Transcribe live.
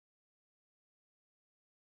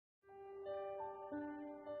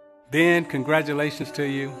Ben, congratulations to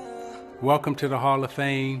you. Welcome to the Hall of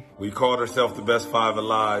Fame. We called ourselves the best five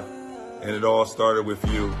alive, and it all started with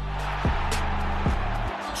you.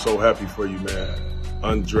 I'm so happy for you, man.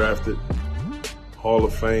 Undrafted, Hall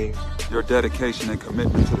of Fame. Your dedication and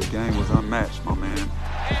commitment to the game was unmatched, my man. And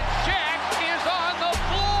Shaq is on the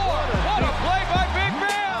floor. What a play by Big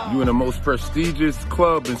Ben. You in the most prestigious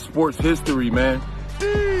club in sports history, man.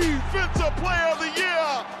 Defensive Player of the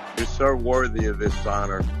Year. You're so worthy of this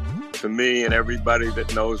honor. To me and everybody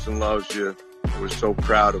that knows and loves you, we're so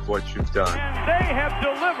proud of what you've done. And they have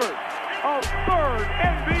delivered a third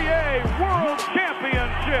NBA World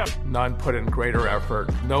Championship. None put in greater effort.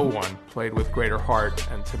 No one played with greater heart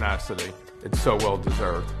and tenacity. It's so well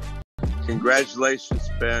deserved. Congratulations,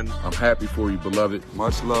 Ben. I'm happy for you, beloved.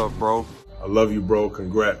 Much love, bro. I love you, bro.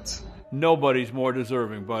 Congrats. Nobody's more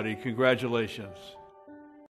deserving, buddy. Congratulations.